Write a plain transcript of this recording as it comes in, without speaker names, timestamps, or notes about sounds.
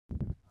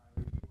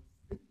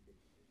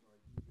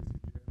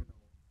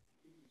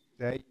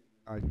day,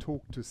 I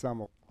talked to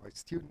some of my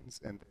students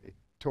and they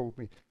told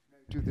me,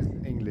 do this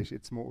in English,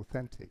 it's more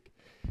authentic.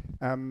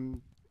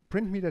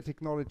 Print Media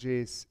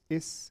Technologies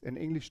is an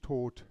English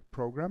taught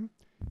program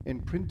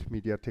in print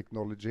media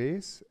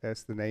technologies,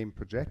 as the name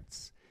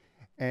projects,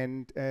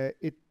 and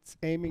it's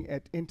aiming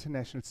at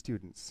international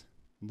students.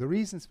 The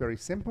reason is very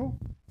simple.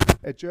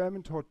 A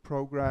German taught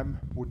program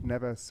would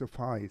never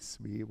suffice.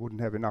 We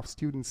wouldn't have enough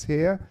students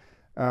here.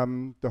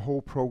 The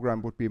whole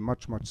program would be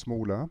much, much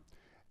smaller.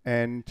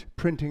 And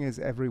printing is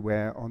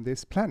everywhere on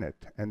this planet.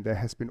 And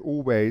there has been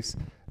always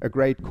a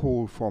great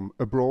call from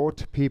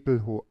abroad, people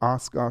who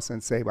ask us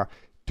and say, well,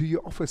 do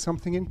you offer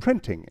something in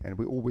printing? And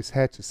we always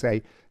had to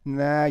say,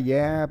 nah,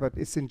 yeah, but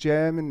it's in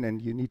German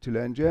and you need to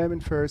learn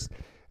German first.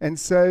 And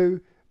so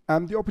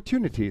the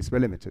opportunities were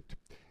limited.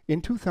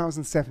 In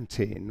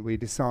 2017, we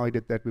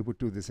decided that we would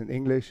do this in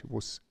English. It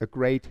was a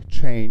great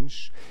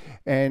change.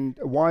 And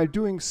while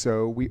doing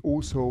so, we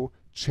also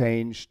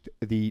changed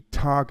the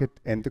target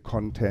and the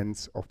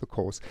contents of the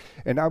course.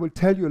 And I will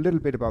tell you a little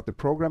bit about the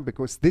program,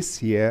 because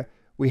this year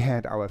we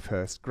had our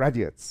first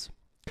graduates.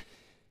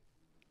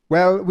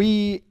 Well,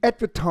 we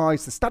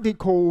advertised the study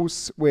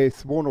course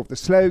with one of the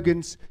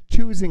slogans,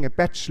 choosing a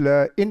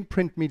bachelor in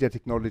print media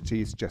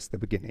technology is just the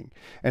beginning.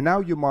 And now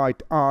you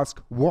might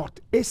ask, what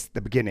is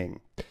the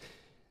beginning?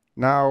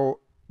 Now,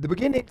 the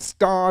beginning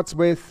starts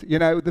with,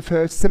 the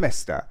first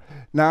semester.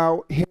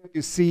 Now, here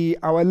you see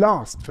our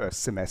last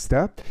first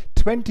semester,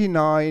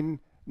 29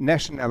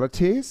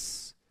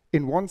 nationalities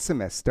in one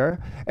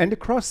semester, and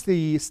across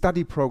the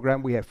study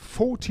program we have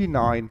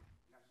 49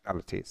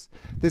 nationalities.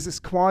 This is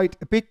quite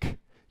a big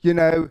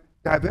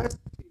diversity.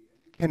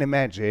 You can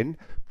imagine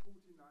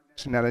 49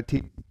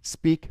 nationalities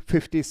speak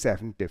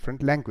 57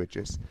 different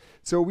languages.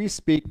 So we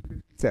speak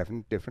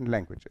 57 different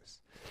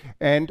languages.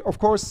 And of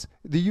course,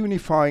 the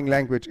unifying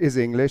language is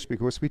English,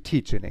 because we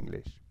teach in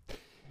English.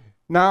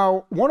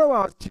 Now, one of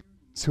our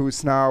students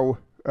who's now,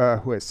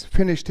 who has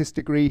finished his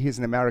degree, he's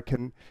an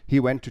American, he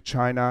went to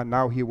China,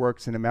 now he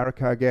works in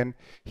America again.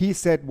 He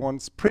said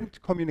once,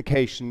 print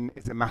communication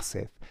is a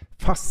massive,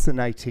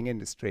 fascinating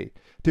industry.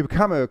 To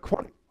become a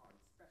qualified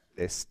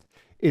specialist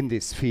in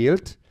this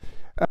field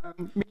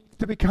means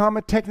to become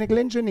a technical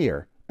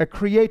engineer, a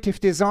creative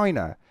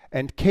designer,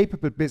 and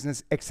capable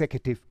business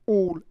executive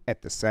all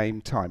at the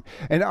same time.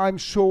 And I'm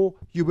sure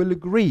you will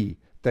agree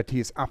that he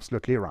is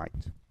absolutely right.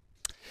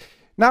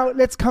 Now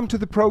let's come to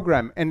the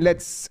program and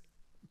let's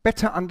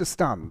better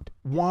understand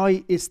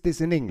why is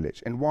this in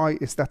English and why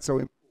is that so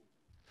important.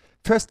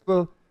 First of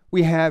all,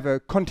 we have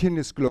a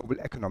continuous global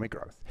economic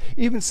growth.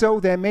 Even so,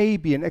 there may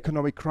be an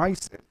economic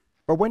crisis,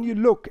 but when you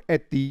look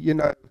at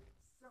the,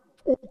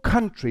 all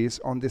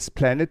countries on this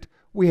planet,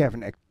 we have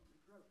an economic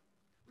growth.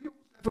 We also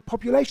have a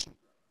population.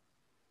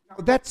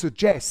 Now that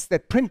suggests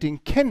that printing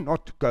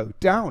cannot go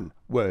down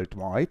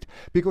worldwide,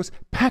 because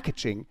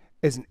packaging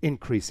is an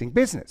increasing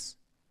business.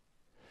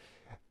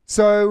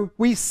 So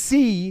we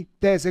see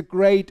there's a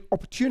great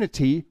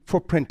opportunity for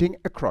printing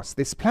across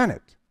this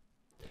planet.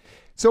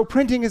 So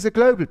printing is a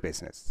global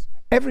business.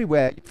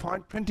 Everywhere you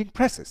find printing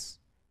presses,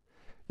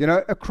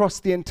 across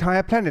the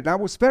entire planet. And I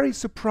was very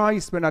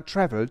surprised when I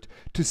traveled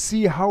to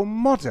see how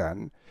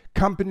modern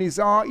companies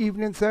are,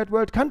 even in third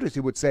world countries,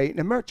 you would say, in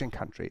emerging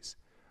countries.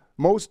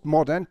 Most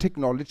modern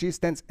technology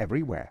stands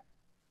everywhere.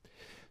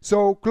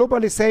 So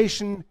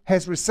globalization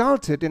has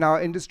resulted in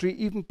our industry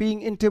even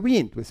being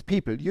intervened with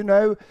people.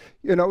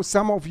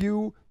 Some of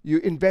you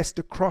invest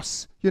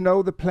across,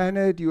 the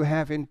planet. You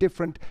have in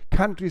different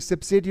countries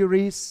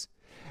subsidiaries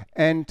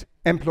and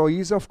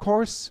employees, of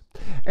course.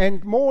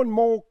 And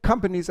more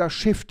companies are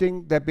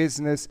shifting their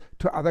business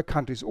to other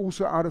countries,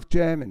 also out of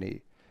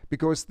Germany,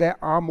 because there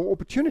are more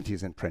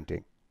opportunities in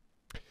printing.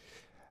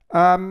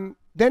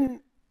 Then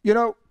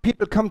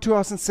people come to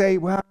us and say,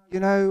 well,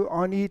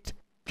 I need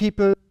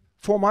people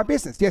for my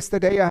business.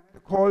 Yesterday I had a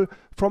call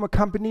from a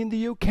company in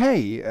the UK,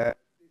 a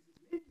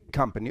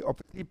company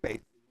obviously based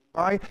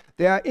in Dubai.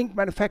 They are ink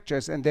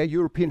manufacturers and their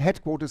European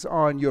headquarters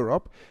are in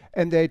Europe.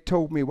 And they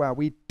told me, well,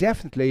 we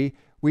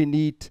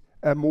need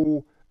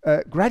more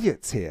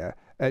graduates here.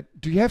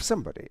 Do you have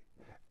somebody?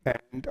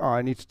 And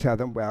I need to tell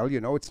them, well,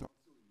 it's not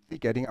easy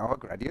getting our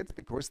graduates,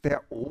 because they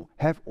all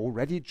have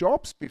already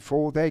jobs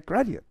before they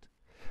graduate.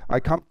 I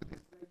come to this.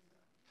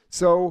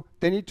 So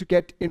they need to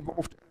get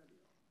involved.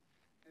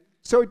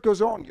 So it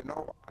goes on,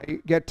 I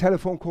get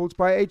telephone calls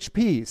by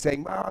HP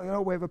saying,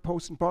 well, we have a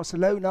post in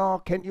Barcelona,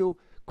 can you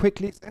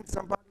quickly send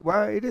somebody?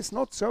 Well, it is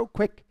not so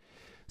quick.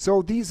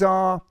 So these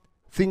are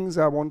things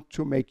I want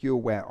to make you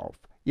aware of.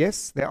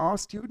 Yes, there are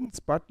students,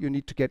 but you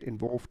need to get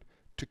involved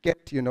to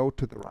get, to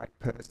the right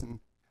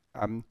person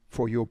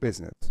for your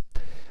business.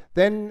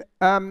 Then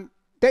there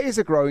is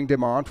a growing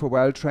demand for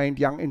well-trained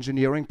young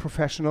engineering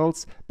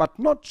professionals, but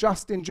not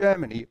just in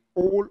Germany,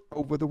 all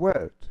over the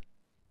world.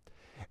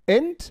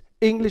 And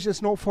English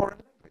is no foreign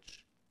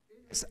language.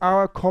 It's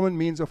our common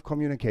means of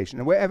communication.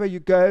 And wherever you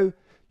go,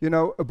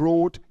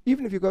 abroad,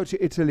 even if you go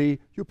to Italy,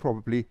 you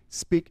probably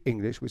speak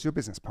English with your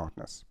business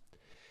partners.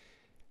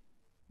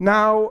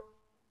 Now,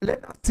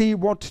 let us see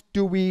what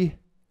do we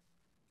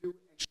do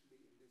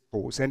actually in this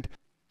course. And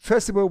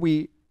first of all,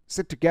 we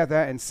sit together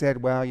and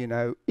said, well, you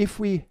know, if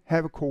we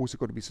have a course, it's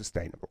got to be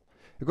sustainable.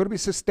 It's got to be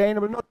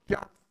sustainable, not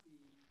just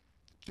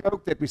the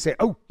joke that we say,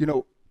 oh, you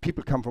know,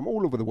 people come from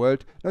all over the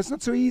world. No, it's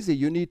not so easy.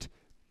 You need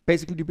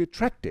basically to be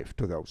attractive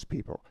to those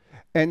people.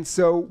 And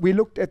so we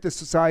looked at the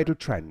societal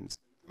trends.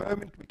 At the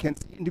moment, we can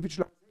see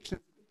individualization.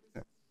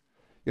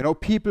 You know,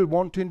 people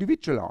want to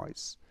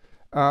individualize.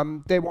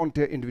 They want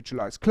their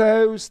individualized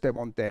clothes. They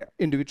want their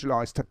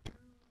individualized tattoos.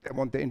 They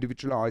want their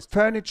individualized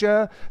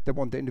furniture. They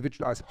want their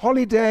individualized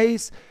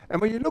holidays. And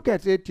when you look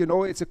at it, you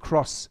know, it's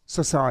across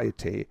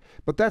society.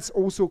 But that's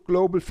also a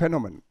global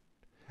phenomenon.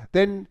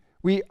 Then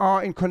we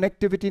are in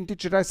connectivity and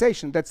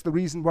digitization. That's the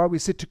reason why we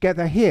sit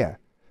together here.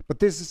 But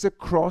this is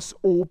across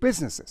all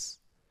businesses.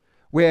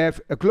 We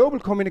have a global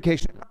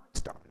communication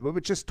lifestyle. We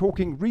were just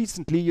talking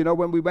recently, you know,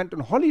 when we went on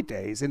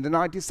holidays in the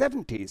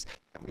 1970s.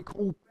 And we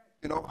called,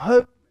 you know,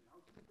 home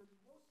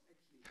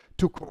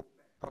to call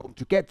home,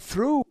 to get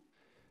through.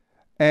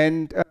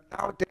 And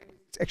nowadays,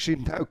 it's actually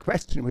no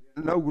question.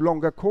 We're no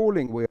longer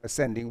calling. We are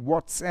sending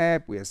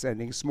WhatsApp. We are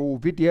sending small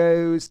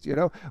videos. You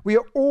know, we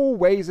are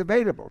always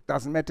available.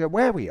 Doesn't matter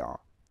where we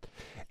are.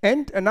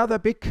 And another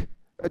big trend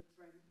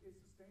is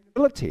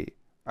sustainability.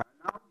 Now,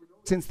 you know,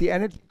 since the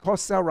energy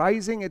costs are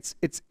rising, it's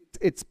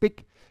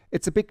big.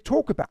 It's a big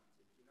talk about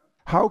it.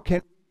 How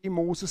can we be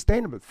more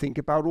sustainable? Think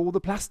about all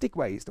the plastic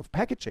waste of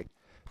packaging.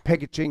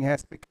 Packaging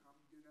has become,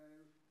 you know,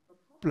 a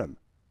problem.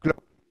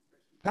 Globally,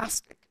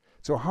 plastic.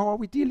 So how are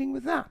we dealing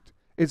with that?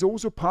 It's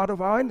also part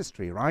of our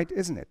industry, right?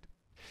 Isn't it?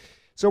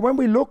 So when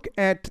we look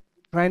at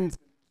trends,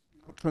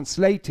 you know,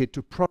 translated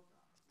to products,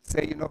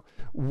 say, you know,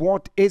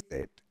 what is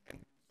it?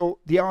 And so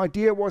the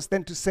idea was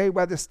then to say,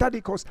 well, the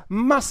study course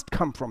must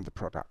come from the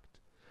product.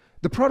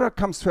 The product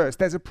comes first.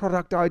 There's a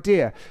product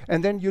idea.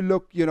 And then you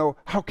look, you know,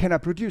 how can I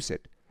produce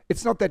it?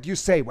 It's not that you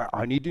say, well,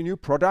 I need a new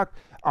product.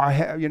 I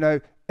have, you know,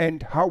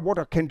 and what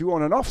I can do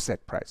on an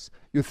offset press.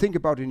 You think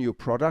about a new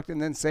product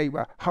and then say,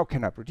 well, how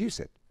can I produce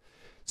it?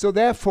 So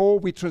therefore,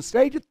 we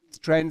translated these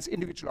trends,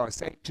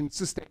 individualization,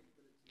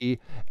 sustainability,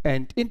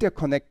 and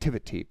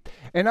interconnectivity.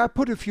 And I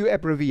put a few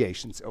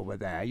abbreviations over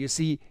there. You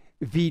see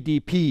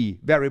VDP,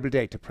 variable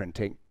data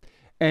printing,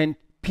 and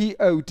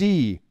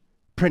POD,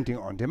 printing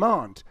on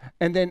demand,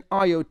 and then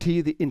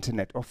IoT, the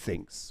Internet of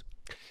Things.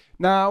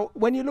 Now,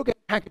 when you look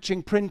at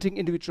packaging, printing,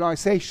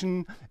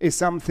 individualization is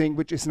something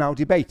which is now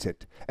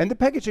debated. And the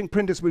packaging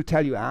printers will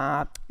tell you,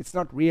 it's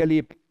not really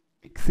a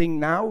big thing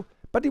now,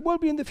 but it will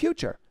be in the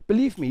future.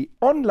 Believe me,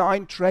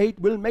 online trade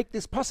will make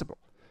this possible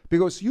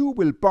because you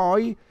will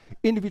buy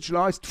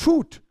individualized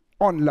food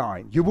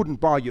online. You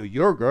wouldn't buy your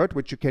yogurt,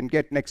 which you can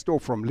get next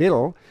door from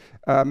Lidl,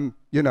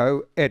 you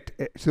know,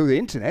 through the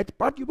internet,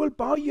 but you will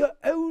buy your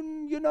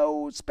own, you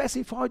know,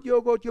 specified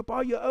yogurt. You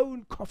buy your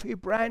own coffee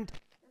brand,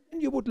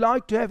 and you would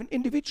like to have an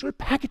individual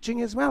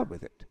packaging as well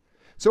with it.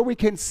 So we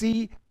can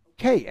see,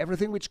 okay,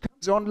 everything which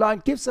comes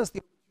online gives us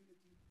the opportunity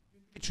to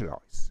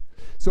individualize.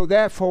 So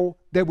therefore,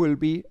 there will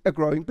be a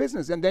growing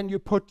business. And then you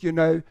put, you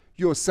know,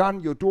 your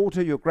son, your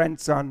daughter, your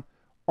grandson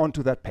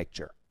onto that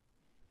picture.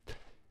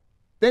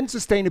 Then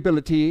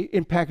sustainability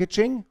in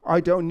packaging.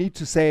 I don't need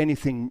to say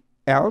anything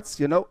else,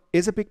 you know,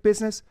 is a big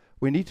business.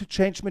 We need to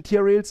change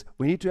materials.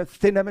 We need to have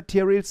thinner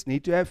materials,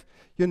 need to have,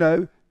 you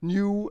know,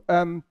 new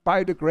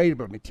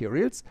biodegradable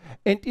materials.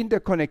 And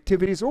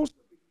interconnectivity is also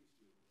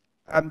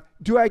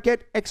do I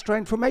get extra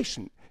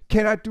information?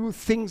 Can I do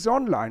things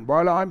online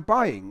while I'm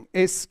buying?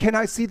 Can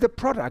I see the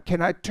product?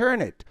 Can I turn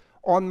it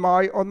on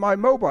my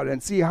mobile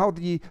and see how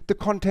the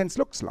contents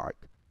looks like?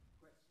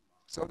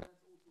 So that's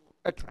also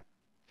a trend.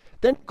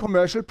 Then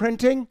commercial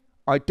printing.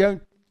 I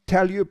don't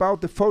tell you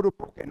about the photo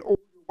book and all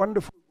the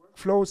wonderful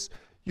workflows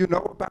you know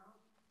about.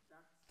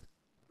 That's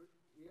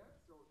here,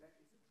 so that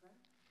is a trend.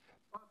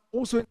 But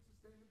also in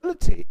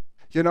sustainability,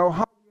 you know,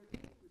 how we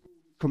are dealing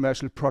with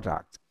commercial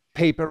products.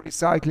 Paper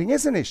recycling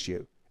is an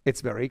issue.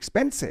 It's very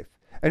expensive.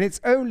 And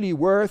it's only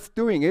worth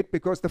doing it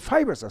because the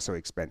fibers are so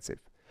expensive.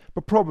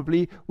 But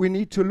probably we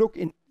need to look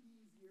in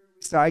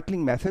easier recycling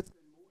methods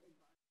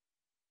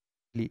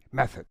and more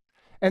methods.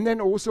 And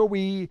then also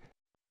one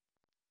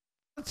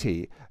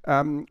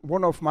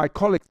of my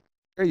colleagues,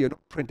 you know,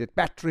 printed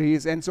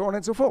batteries and so on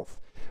and so forth,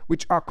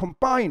 which are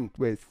combined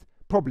with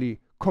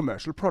probably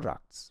commercial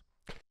products.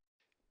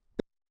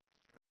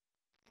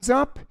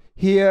 Up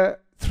here,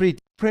 3D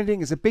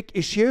printing is a big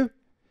issue.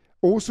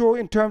 Also,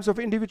 in terms of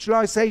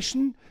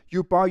individualization,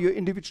 you buy your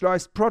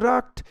individualized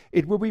product,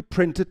 it will be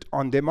printed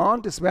on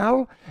demand as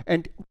well.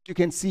 And you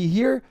can see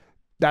here,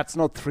 that's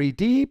not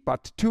 3D,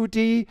 but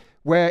 2D,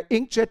 where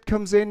inkjet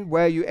comes in,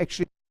 where you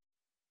actually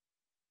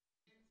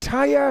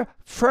entire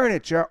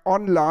furniture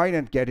online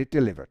and get it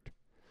delivered.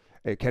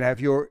 You can have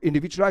your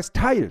individualized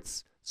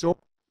tiles. So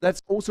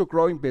that's also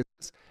growing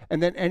business. And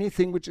then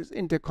anything which is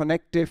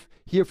interconnective.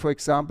 Here, for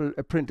example,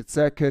 a printed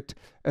circuit,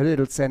 a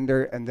little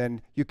sender, and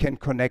then you can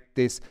connect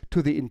this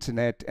to the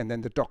internet, and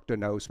then the doctor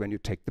knows when you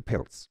take the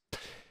pills.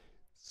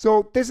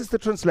 So this is the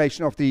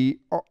translation of the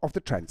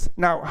trends.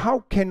 Now, how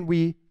can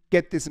we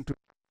get this into?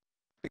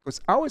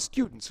 Because our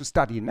students who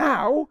study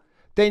now,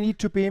 they need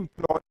to be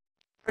employed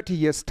 30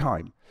 years'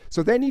 time.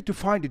 So they need to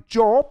find a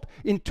job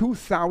in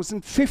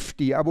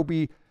 2050. I will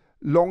be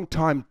long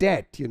time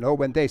dead, you know,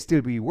 when they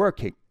still be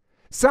working.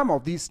 Some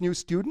of these new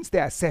students, they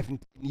are 17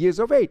 years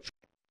of age.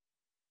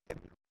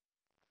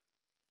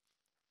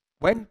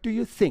 When do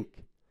you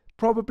think?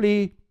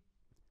 Probably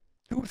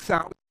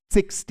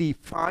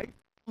 2065,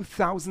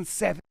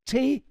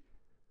 2070?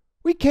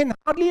 We can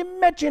hardly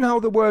imagine how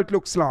the world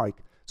looks like.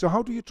 So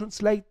how do you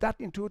translate that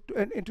into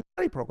a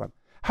study program?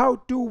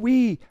 How do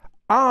we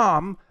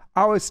arm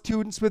our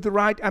students with the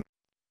right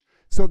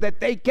so that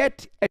they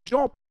get a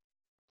job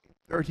in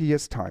 30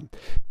 years' time?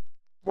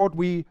 What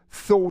we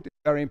thought is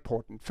very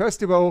important.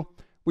 First of all,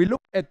 we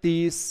look at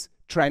these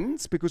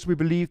trends because we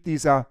believe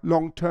these are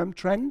long-term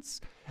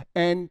trends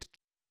and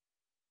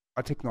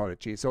our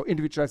technology. So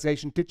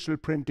individualization, digital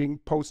printing,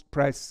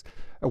 post-press,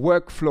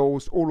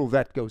 workflows, all of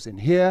that goes in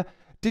here.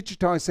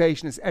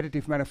 Digitization is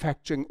additive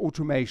manufacturing,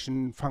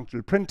 automation,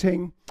 functional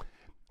printing.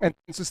 And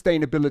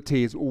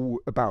sustainability is all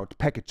about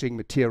packaging,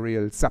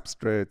 materials,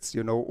 substrates,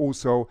 you know,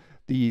 also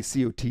the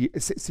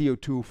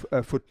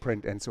CO2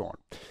 footprint and so on.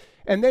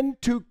 And then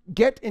to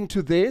get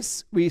into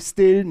this, we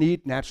still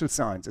need natural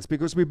sciences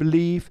because we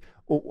believe,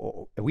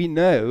 or we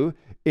know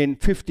in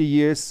 50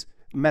 years,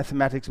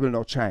 mathematics will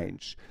not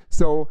change.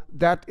 So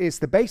that is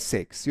the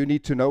basics you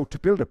need to know to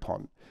build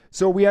upon.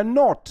 So we are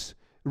not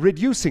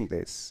reducing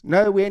this.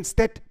 No, we're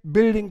instead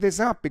building this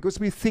up because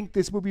we think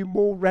this will be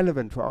more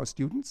relevant for our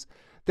students.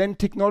 Then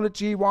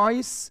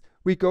technology-wise,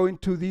 we go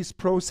into these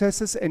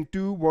processes and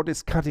do what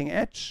is cutting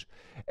edge.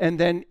 And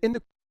then in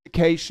the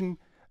communication,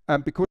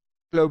 because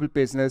global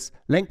business,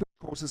 language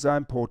courses are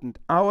important.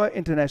 Our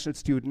international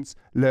students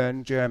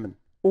learn German,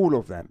 all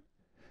of them.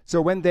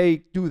 So when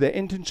they do their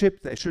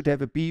internship, they should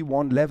have a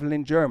B1 level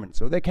in German,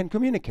 so they can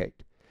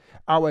communicate.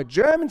 Our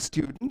German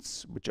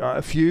students, which are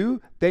a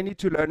few, they need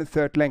to learn a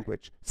third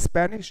language,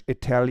 Spanish,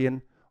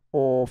 Italian,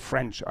 or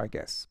French, I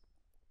guess.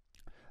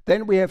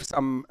 Then we have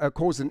some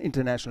course in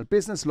international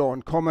business, law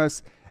and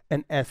commerce,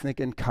 and ethnic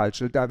and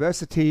cultural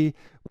diversity,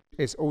 which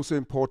is also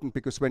important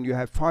because when you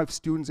have 5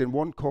 students in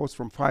one course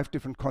from 5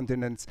 different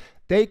continents,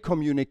 they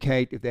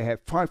communicate. If they have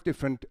 5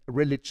 different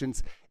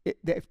religions,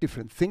 they have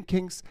different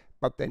thinkings,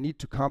 but they need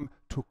to come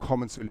to a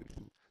common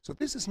solution. So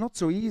this is not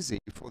so easy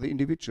for the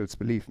individuals,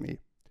 believe me.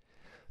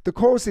 The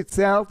course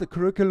itself, the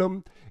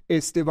curriculum,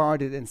 is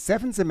divided in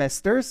 7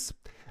 semesters.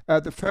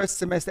 The first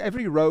semester,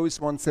 every row is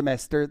 1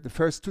 semester. The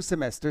first 2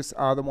 semesters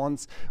are the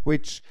ones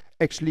which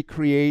actually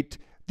create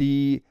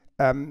the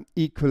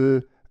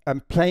equal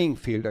playing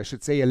field, I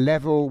should say, a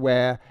level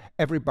where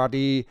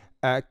everybody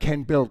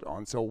can build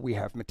on. So we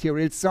have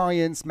material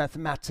science,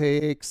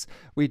 mathematics,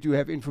 we do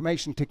have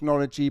information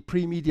technology,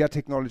 pre-media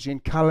technology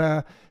and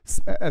color,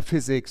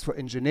 physics for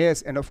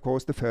engineers, and of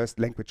course the first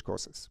language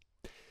courses.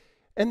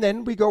 And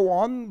then we go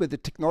on with the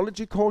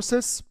technology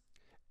courses,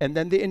 and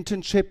then the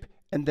internship,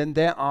 and then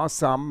there are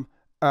some,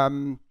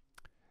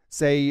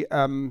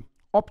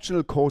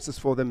 optional courses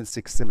for them in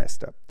 6th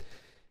semester.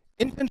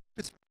 Internship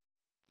is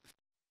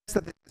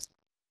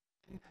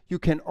you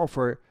can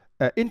offer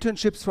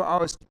internships for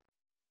our students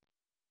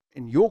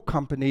in your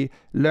company,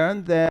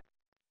 learn there.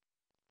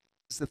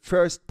 It's the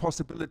first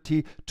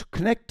possibility to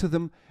connect to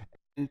them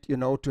and, you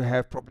know, to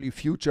have probably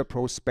future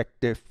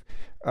prospective,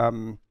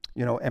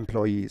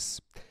 employees.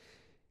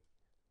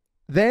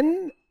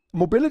 Then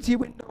mobility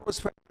windows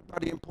for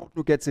everybody important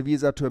who gets a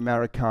visa to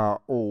America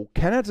or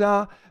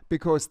Canada,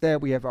 because there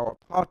we have our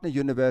partner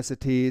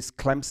universities,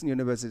 Clemson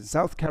University in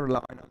South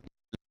Carolina,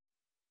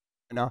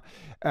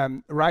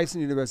 Ryerson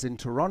University in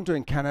Toronto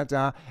in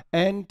Canada,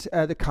 and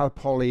the Cal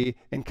Poly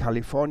in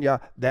California.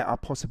 There are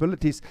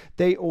possibilities.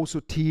 They also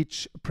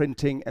teach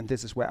printing, and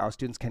this is where our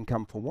students can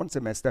come for 1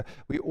 semester.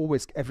 We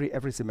always,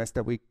 every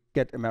semester, we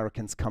get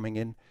Americans coming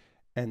in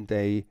and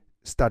they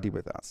study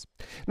with us.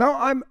 Now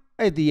I'm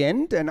at the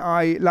end, and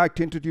I like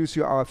to introduce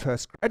you our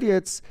first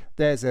graduates.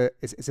 There's a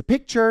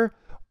picture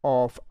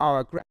of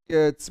our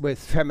graduates with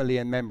family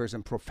and members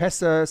and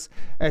professors,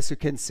 as you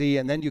can see,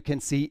 and then you can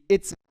see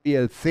it's a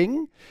real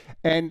thing.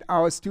 And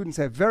our students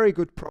have very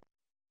good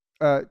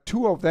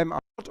 2 of them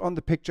are not on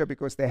the picture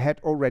because they had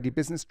already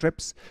business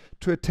trips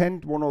to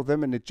attend. One of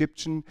them, an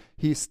Egyptian,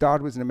 he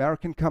started with an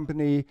American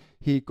company.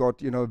 He got,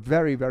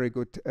 very, very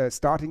good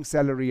starting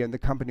salary, and the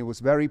company was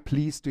very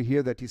pleased to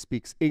hear that he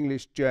speaks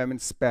English, German,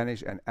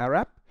 Spanish, and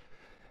Arab.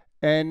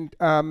 And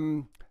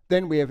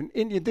then we have an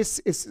Indian. This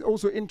is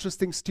also an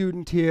interesting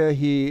student here.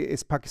 He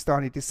is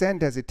Pakistani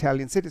descent, has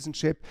Italian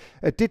citizenship,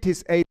 did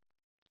his A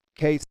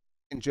case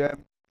in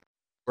Germany,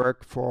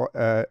 work for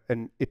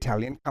an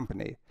Italian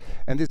company.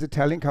 And this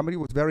Italian company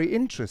was very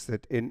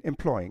interested in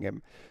employing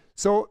him.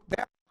 So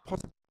there are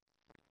possibilities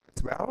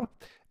as well.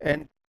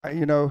 And,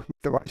 Mr.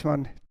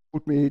 Weichmann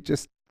told me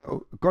just,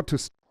 got to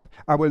stop.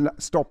 I will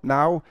stop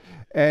now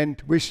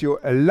and wish you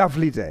a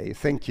lovely day.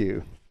 Thank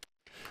you.